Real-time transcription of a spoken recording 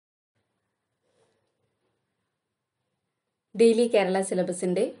Daily Kerala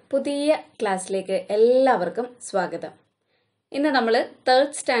സിലബസിന്റെ പുതിയ ക്ലാസ്സിലേക്ക് എല്ലാവർക്കും സ്വാഗതം. ഇന്ന് നമ്മൾ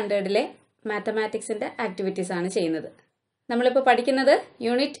 3rd സ്റ്റാൻഡേർഡിലെ മാത്തമാറ്റിക്സിന്റെ ആക്ടിവിറ്റീസ് ആണ് ചെയ്യുന്നത്. നമ്മളിപ്പോൾ പഠിക്കുന്നത്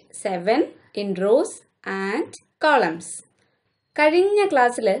unit 7 in rose and columns. കഴിഞ്ഞ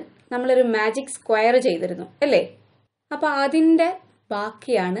ക്ലാസ്സിൽ നമ്മളൊരു മാജിക് സ്ക്വയർ ചെയ്തിരുന്നു അല്ലേ? അപ്പോൾ അതിൻ്റെ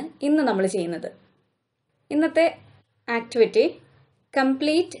ബാക്കിയാണ് ഇന്ന് നമ്മൾ ചെയ്യുന്നത്. ഇന്നത്തെ activity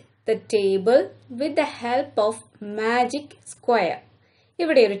complete the table with the help of magic square.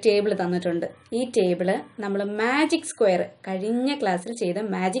 ഇവിടെ ഒരു ടേബിൾ തന്നിട്ടുണ്ട്. ഈ ടേബിള് നമ്മൾ മാജിക് സ്ക്വയർ കഴിഞ്ഞ ക്ലാസ്സിൽ ചെയ്ത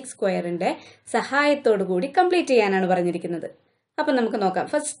മാജിക് സ്ക്വയറിന്റെ സഹായത്തോടു കൂടി കംപ്ലീറ്റ് ചെയ്യാനാണ് പറഞ്ഞിരിക്കുന്നത്. അപ്പം നമുക്ക് നോക്കാം.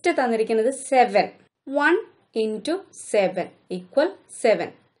 ഫസ്റ്റ് തന്നിരിക്കുന്നത് 7. 1 into 7 equal 7.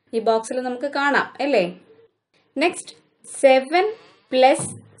 ഈ ബോക്സിൽ നമുക്ക് കാണാം അല്ലേ? Next 7 plus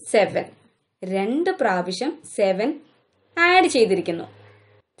 7. 2 പ്രാവശ്യം 7 ആഡ് ചെയ്തിരിക്കുന്നു.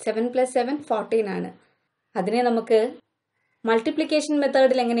 7 plus 7 14 ആണ്. അതിനെ നമുക്ക് മൾട്ടിപ്ലിക്കേഷൻ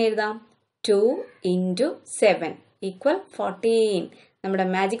മെത്തേഡിൽ എങ്ങനെ എഴുതാം? 2 into 7 equal 14. നമ്മുടെ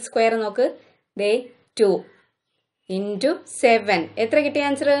മാജിക് സ്ക്വയർ നോക്ക്. ദേ 2 into 7. എത്ര കിട്ടിയ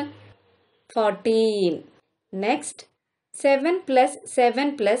ആൻസർ? 14. Next 7 plus 7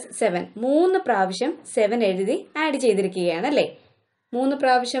 plus 7. 3 പ്രാവശ്യം 7 എഴുതി ആഡ് ചെയ്തിരിക്കുകയാണ് അല്ലേ? 3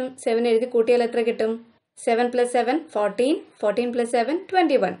 പ്രാവശ്യം 7 എഴുതി കൂട്ടിയാൽ എത്ര കിട്ടും? 7 plus 7 14, 14 plus 7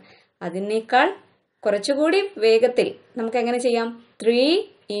 21. അതിനേക്കാൾ കുറച്ചുകൂടി വേഗത്തിൽ നമുക്ക് എങ്ങനെ ചെയ്യാം? 3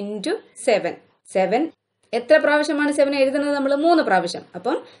 into 7. 7 എത്ര പ്രാവശ്യമാണ് 7 എഴുതുന്നത്? നമ്മൾ 3 പ്രാവശ്യം.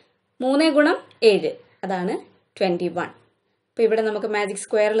 അപ്പം 3 ഗുണം 7 അതാണ് 21. അപ്പോൾ ഇവിടെ നമുക്ക് മാജിക്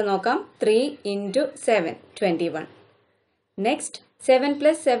സ്ക്വയറിൽ നോക്കാം. 3 into 7 21. Next 7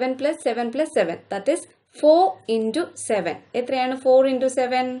 plus 7 plus 7 plus 7 that is 4 into 7. എത്രയാണ് 4 into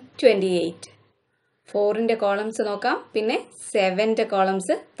 7? 28. 4ന്റെ കോളംസ് നോക്കാം, പിന്നെ 7ന്റെ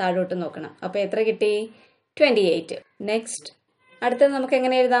കോളംസ് താഴോട്ട് നോക്കണം. അപ്പോൾ എത്ര കിട്ടി? 28. നെക്സ്റ്റ് അടുത്തത് നമുക്ക്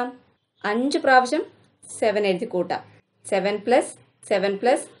എങ്ങനെ എഴുതാം? 5 പ്രാവശ്യം 7 എഴുതി കൂട്ടാം. 7 plus 7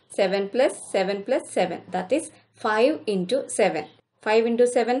 plus 7 plus 7 plus 7 that is 5 into 7. 5 into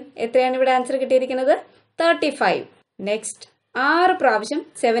 7 എത്രയാണ് ഇവിടെ ആൻസർ കിട്ടിയിരിക്കുന്നത്? 35. നെക്സ്റ്റ് 6 പ്രാവശ്യം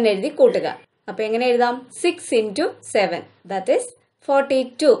 7 എഴുതി കൂട്ടുക. അപ്പോൾ എങ്ങനെ എഴുതാം? 6 into 7 ദാറ്റ് ഈസ്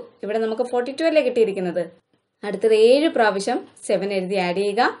 42. ഇവിടെ നമുക്ക് 42 അല്ലേ കിട്ടിയിരിക്കുന്നത്. അടുത്തത് 7 പ്രാവശ്യം 7 എഴുതി ആഡ്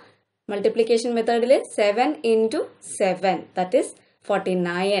ചെയ്യുക. മൾട്ടിപ്ലിക്കേഷൻ മെത്തേഡിൽ 7 into 7 ദാറ്റ് ഈസ്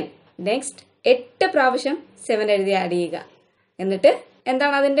 49. നെക്സ്റ്റ് 8 പ്രാവശ്യം 7 എഴുതി ആഡ് ചെയ്യുക. എന്നിട്ട്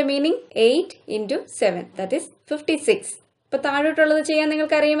എന്താണ് അതിന്റെ മീനിങ്? 8 into 7 that is 56. ഇപ്പൊ താഴോട്ടുള്ളത് ചെയ്യാൻ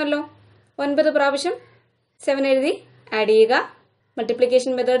നിങ്ങൾക്ക് അറിയുമല്ലോ. 9 പ്രാവശ്യം 7 എഴുതി ആഡ് ചെയ്യുക.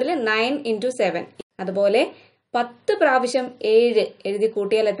 മൾട്ടിപ്ലിക്കേഷൻ മെത്തേഡിൽ 9 into 7. അതുപോലെ 10 പ്രാവശ്യം 7 എഴുതി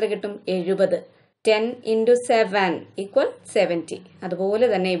കൂട്ടിയാൽ എത്ര കിട്ടും? 70. 10 into 7 equal 70. അതുപോലെ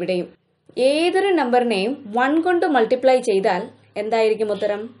തന്നെ ഇവിടെയും ഏതൊരു നമ്പറിനെയും 1 കൊണ്ട് മൾട്ടിപ്ലൈ ചെയ്താൽ എന്തായിരിക്കും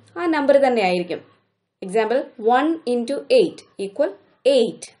ഉത്തരം? ആ നമ്പർ തന്നെ ആയിരിക്കും. Example 1 into 8 equal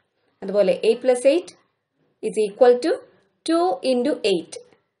 8. അതുപോലെ 8 plus 8 is equal to 2 into 8.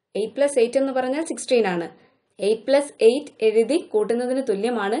 8 plus 8 എന്ന് പറഞ്ഞാൽ 16 ആണ്. 8 plus 8 എഴുതി കൂട്ടുന്നതിന്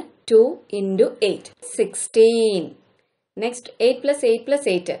തുല്യമാണ് 2 into 8. 16. Next 8 plus 8 plus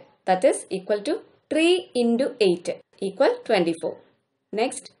 8 that is equal to 3 into 8 equal 24.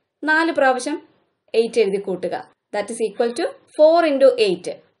 Next 4 പ്രാവശ്യം 8 എഴുതി കൂട്ടുക. That is equal to 4 into 8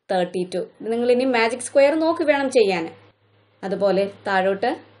 32. നിങ്ങൾ ഇനി മാജിക് സ്ക്വയർ നോക്കി വേണം ചെയ്യാൻ. അതുപോലെ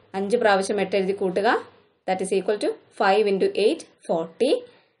താഴോട്ട് 5 പ്രാവശ്യം 8 എഴുതി കൂട്ടുക. That is equal to 5 into 8 40.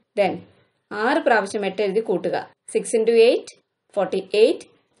 Then 6 പ്രാവശ്യം 8 എഴുതി കൂട്ടുക. 6 into 8 48.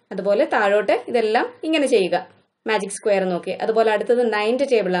 അതുപോലെ താഴോട്ട് ഇതെല്ലാം ഇങ്ങനെ ചെയ്യുക. മാജിക് സ്ക്വയർ നോക്കി. അതുപോലെ അടുത്തത് 9ന്റെ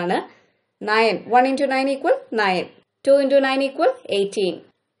ടേബിൾ ആണ്. 9 1 into 9 equal 9. 2 into 9 equal 18.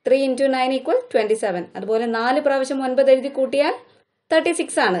 3 into 9 equal 27. അതുപോലെ 4 പ്രാവശ്യം 9 എഴുതി കൂട്ടിയാൽ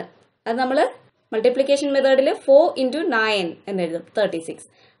 36 ആണ്. അത് നമ്മൾ മൾട്ടിപ്ലിക്കേഷൻ മെത്തേഡിൽ 4 into 9 എന്ന് എഴുതും. 36.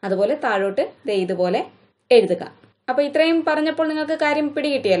 അതുപോലെ താഴോട്ട് ഇതുപോലെ എഴുതുക. അപ്പോൾ ഇത്രയും പറഞ്ഞപ്പോൾ നിങ്ങൾക്ക് കാര്യം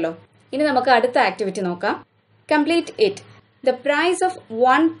പിടികിട്ടിയല്ലോ. ഇനി നമുക്ക് അടുത്ത ആക്ടിവിറ്റി നോക്കാം. Complete it. The price of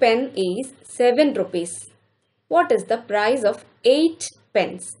 1 pen is 7 rupees. What is the price of 8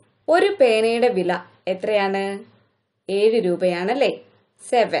 pens? ഒരു പേനയുടെ വില എത്രയാണ്? 7 രൂപയാണല്ലേ?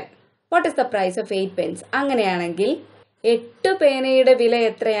 7. What is the price of 8 pens? അങ്ങനെയാണെങ്കിൽ 8 പേനയുടെ വില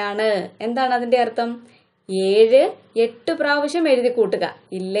എത്രയാണ്? എന്താണ് അതിന്റെ അർത്ഥം? 7 8 പ്രാവശ്യം എഴുതി കൂട്ടുക.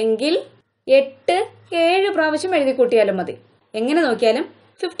 ഇല്ലെങ്കിൽ 8 7 പ്രാവശ്യം എഴുതി കൂട്ടിയാലും മതി. എങ്ങനെ നോക്കിയാലും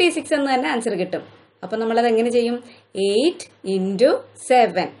 56 എന്ന് തന്നെ ആൻസർ കിട്ടും. അപ്പോൾ നമ്മളത് എങ്ങനെ ചെയ്യും? 8 into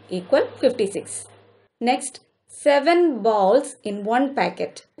 7 equal 56. Next 7 balls in 1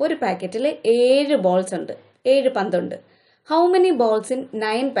 packet. ഒരു പാക്കറ്റിൽ 7 balls ഉണ്ട്. 7 പന്തുണ്ട്. How many balls in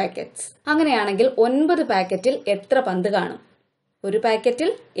 9 packets? അങ്ങനെയാണെങ്കിൽ 9 പാക്കറ്റിൽ എത്ര പന്ത് കാണും? ഒരു പാക്കറ്റിൽ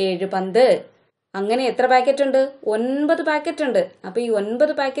 7 പന്ത്. അങ്ങനെ എത്ര പാക്കറ്റ് ഉണ്ട്? 9 പാക്കറ്റ് ഉണ്ട്. അപ്പൊ ഈ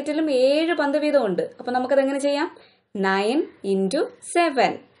 9 പാക്കറ്റിലും 7 പന്ത് വീതം ഉണ്ട്. അപ്പൊ നമുക്കത് എങ്ങനെ ചെയ്യാം? 9 into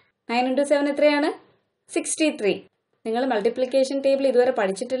 7. 9 into 7 എത്രയാണ്? 63. നിങ്ങൾ മൾട്ടിപ്ലിക്കേഷൻ ടേബിൾ ഇതുവരെ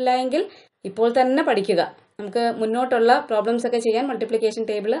പഠിച്ചിട്ടില്ല എങ്കിൽ ഇപ്പോൾ തന്നെ പഠിക്കുക. നമുക്ക് മുന്നോട്ടുള്ള പ്രോബ്ലംസ് ഒക്കെ ചെയ്യാൻ മൾട്ടിപ്ലിക്കേഷൻ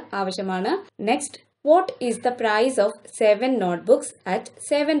ടേബിൾ ആവശ്യമാണ്. Next, what is the price of 7 notebooks at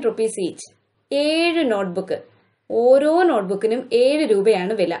 7 rupees each? 7 notebook. ഓരോ നോട്ട്ബുക്കിനും 7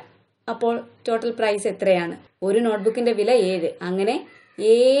 രൂപയാണ് വില. അപ്പോൾ ടോട്ടൽ പ്രൈസ് എത്രയാണ്? ഒരു നോട്ട്ബുക്കിന്റെ വില 7. അങ്ങനെ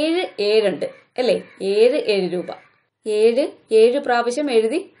 7 ഉണ്ട് അല്ലേ? 7 രൂപ. 7 പ്രാവശ്യം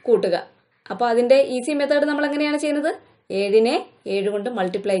എഴുതി കൂട്ടുക. അപ്പോൾ അതിന്റെ ഈസി മെത്തേഡ് നമ്മൾ എങ്ങനെയാണ് ചെയ്യുന്നത്? 7നെ 7 കൊണ്ട്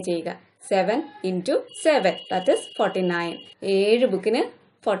മൾട്ടിപ്ലൈ ചെയ്യുക. 7 into 7, that is 49. 7 ബുക്കിന്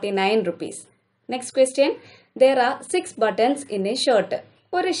 49 rupees. Next question, there are 6 buttons in a shirt.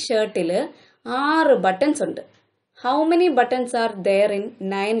 ഒരു ഷർട്ടിൽ 6 ബട്ടൺസ് ഉണ്ട്. How many buttons are there in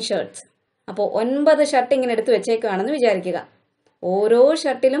 9 shirts? അപ്പോൾ 9 ഷർട്ട് ഇങ്ങനെ എടുത്ത് വെച്ചേക്കുകയാണെന്ന് വിചാരിക്കുക. ഓരോ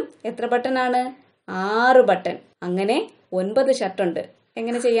ഷർട്ടിലും എത്ര ബട്ടൺ ആണ്? 6 ബട്ടൺ. അങ്ങനെ 9 ഷർട്ട് ഉണ്ട്.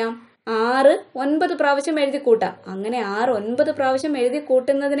 എങ്ങനെ ചെയ്യാം? 6 9 പ്രാവശ്യം എഴുതി കൂട്ടാം. അങ്ങനെ 6 9 പ്രാവശ്യം എഴുതി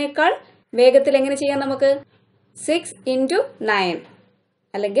കൂട്ടുന്നതിനേക്കാൾ വേഗത്തിൽ എങ്ങനെ ചെയ്യാം നമുക്ക്? 6 into 9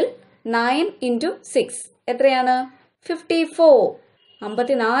 അല്ലെങ്കിൽ 9 into 6 എത്രയാണ്? 54.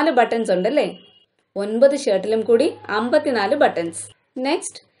 54 ബട്ടൺസ് ഉണ്ട് അല്ലേ? 9 ഷർട്ടിലും കൂടി 54 buttons.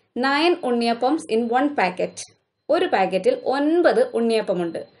 Next, 9 unniyappams in 1 packet. ഒരു പാക്കറ്റിൽ 9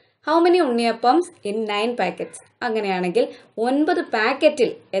 ഉണ്ണിയപ്പമുണ്ട്. How many unniyappams in 9 packets? അങ്ങനെയാണെങ്കിൽ 9 പാക്കറ്റിൽ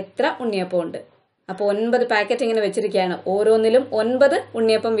എത്ര ഉണ്ണിയപ്പം ഉണ്ട്? അപ്പോൾ 9 പാക്കറ്റ് ഇങ്ങനെ വെച്ചിരിക്കുകയാണ്. ഓരോന്നിലും 9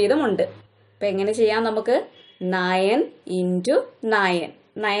 ഉണ്ണിയപ്പം വീതം ഉണ്ട്. അപ്പം എങ്ങനെ ചെയ്യാം നമുക്ക്? 9 into 9.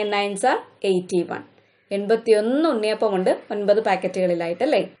 9 9s are 81. 81 ഉണ്ണിയപ്പമുണ്ട് 9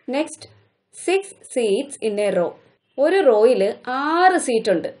 പാക്കറ്റുകളിലായിട്ടല്ലേ? Next, 6 seats in a row. ഒരു റോയിൽ 6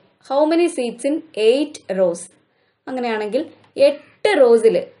 സീറ്റ് ഉണ്ട്. How many seats in 8 rows? അങ്ങനെയാണെങ്കിൽ 8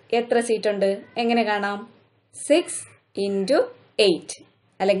 റോസിൽ എത്ര സീറ്റ് ഉണ്ട്? എങ്ങനെ കാണാം? 6 into 8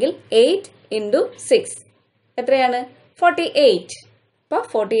 അല്ലെങ്കിൽ 8 into 6 എത്രയാണ്? 48. അപ്പോൾ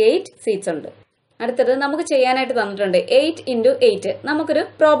 48 സീറ്റ്സ് ഉണ്ട്. അടുത്തത് നമുക്ക് ചെയ്യാനായിട്ട് തന്നിട്ടുണ്ട് 8 into 8. നമുക്കൊരു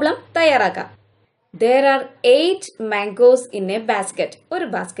പ്രോബ്ലം തയ്യാറാക്കാം. There are 8 mangoes in a basket. ഒരു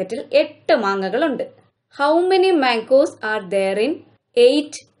ബാസ്ക്കറ്റിൽ 8 മാങ്ങകളുണ്ട്. How many mangoes are there in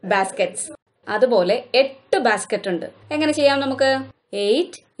 8 baskets? അതുപോലെ 8 ബാസ്ക്കറ്റ് ഉണ്ട്. എങ്ങനെ ചെയ്യാം നമുക്ക്?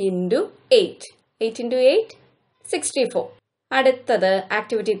 8 into 8. 8 into 8, 64. അടുത്തത്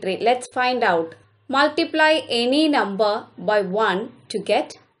activity 3. Let's find out. Multiply any number by 1 to get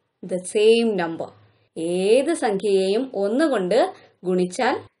the same number. ഏത് സംഖ്യയെയും 1 കൊണ്ട്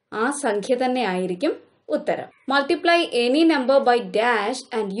ഗുണിച്ചാൽ ആ സംഖ്യ തന്നെ ആയിരിക്കും ഉത്തരം. Multiply any number by dash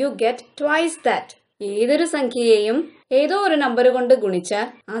and you get twice that. ഏതൊരു സംഖ്യയെയും ഏതോ ഒരു നമ്പർ കൊണ്ട് ഗുണിച്ചാൽ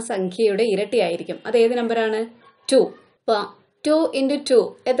ആ സംഖ്യയുടെ ഇരട്ടിയായിരിക്കും. അത് ഏത് നമ്പറാണ്? 2. അപ്പോൾ 2 into 2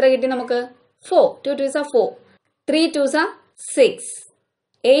 എത്ര കിട്ടി നമുക്ക്? 4. 2 2s are 4. 3 2s are 6.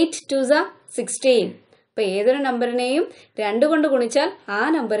 8 2s are 16. അപ്പോൾ ഏതൊരു നമ്പറിനെയും 2 കൊണ്ട് ഗുണിച്ചാൽ ആ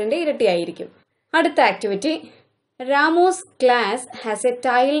നമ്പറിന്റെ ഇരട്ടിയായിരിക്കും. അടുത്ത activity, Ramu's class has A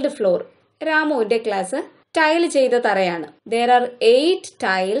tailed floor. രാമുവിന്റെ class tile ചെയ്ത തറയാണ്. There are 8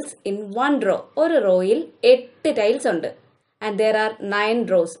 tiles in 1 row. ഒരു റോയിൽ 8 ടൈൽസ് ഉണ്ട്. And there are 9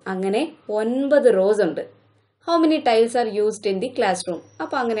 rows. അങ്ങനെ 9 റോസ് ഉണ്ട്. How many tiles are used in the classroom?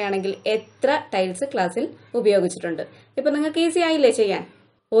 അപ്പോൾ അങ്ങനെയാണെങ്കിൽ എത്ര ടൈൽസ് ക്ലാസ്സിൽ ഉപയോഗിച്ചിട്ടുണ്ട്? ഇപ്പം നിങ്ങൾക്ക് ഈസി ആയില്ലേ ചെയ്യാൻ?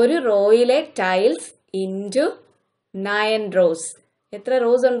 ഒരു റോയിലെ ടൈൽസ് ഇൻറ്റു 9 റോസ്. എത്ര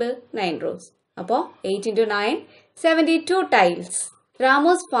റോസ് ഉണ്ട്? 9 റോസ്. അപ്പോൾ 8 into 9, 72 tiles.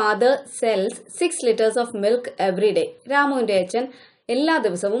 Ramu's father cells 6 liters of milk every day. രാമുവിന്റെ അച്ഛൻ എല്ലാ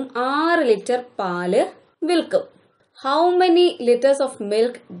ദിവസവും 6 ലിറ്റർ പാല് വിൽക്കും. How many liters of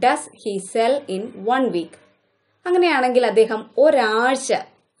milk does he sell in 1 week? അങ്ങനെയാണെങ്കിൽ അദ്ദേഹം ഒരാഴ്ച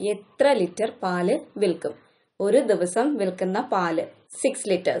എത്ര ലിറ്റർ പാല് വിൽക്കും? ഒരു ദിവസം വിൽക്കുന്ന പാല് 6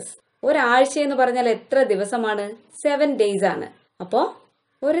 liters. ഒരാഴ്ച എന്ന് പറഞ്ഞാൽ എത്ര ദിവസമാണ്? 7 days ആണ്. അപ്പോൾ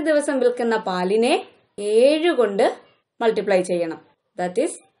ഒരു ദിവസം വിൽക്കുന്ന പാലിനെ 7 കൊണ്ട് മൾട്ടിപ്ലൈ ചെയ്യണം. That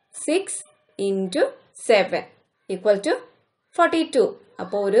is 6 into 7 equal to 42.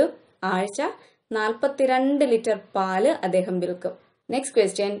 അപ്പോൾ ഒരു ആഴ്ച 42 ലിറ്റർ പാല് അദ്ദേഹം വിൽക്കും. Next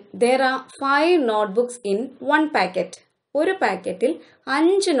question, there are 5 notebooks in 1 packet. ഒരു പാക്കറ്റിൽ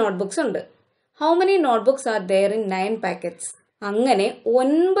 5 നോട്ട്ബുക്സ് ഉണ്ട്. How many notebooks are there in 9 packets? അങ്ങനെ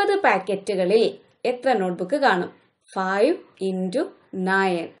 9 പാക്കറ്റുകളിൽ എത്ര നോട്ട്ബുക്ക് കാണും? 5 into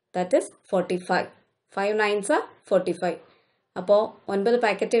 9, that is 45. 5 9s are 45. അപ്പോൾ 9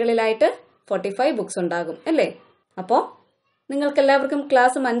 പാക്കറ്റുകളിലായിട്ട് 45 ബുക്സ് ഉണ്ടാകും, അല്ലേ? അപ്പോൾ നിങ്ങൾക്ക് എല്ലാവർക്കും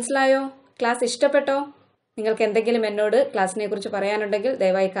ക്ലാസ് മനസ്സിലായോ? ക്ലാസ് ഇഷ്ടപ്പെട്ടോ? നിങ്ങൾക്ക് എന്തെങ്കിലും എന്നോട് ക്ലാസ്സിനെ കുറിച്ച് പറയാനുണ്ടെങ്കിൽ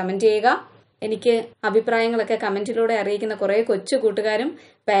ദയവായി കമൻറ്റ് ചെയ്യുക. എനിക്ക് അഭിപ്രായങ്ങളൊക്കെ കമൻറ്റിലൂടെ അറിയിക്കുന്ന കുറേ കൊച്ചു കൂട്ടുകാരും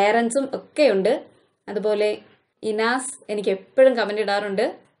പേരൻസും ഒക്കെ ഉണ്ട്. അതുപോലെ ഇനാസ് എനിക്ക് എപ്പോഴും കമൻറ്റ് ഇടാറുണ്ട്.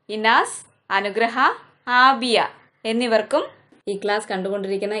 ഇനാസ്, അനുഗ്രഹ, ആബിയ എന്നിവർക്കും ഈ ക്ലാസ്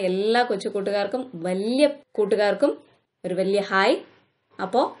കണ്ടുകൊണ്ടിരിക്കുന്ന എല്ലാ കൊച്ചു കൂട്ടുകാർക്കും വലിയ കൂട്ടുകാർക്കും ഒരു വലിയ ഹായ്.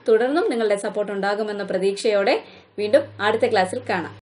 അപ്പോൾ തുടർന്നും നിങ്ങളുടെ സപ്പോർട്ട് ഉണ്ടാകുമെന്ന പ്രതീക്ഷയോടെ വീണ്ടും അടുത്ത ക്ലാസ്സിൽ കാണാം.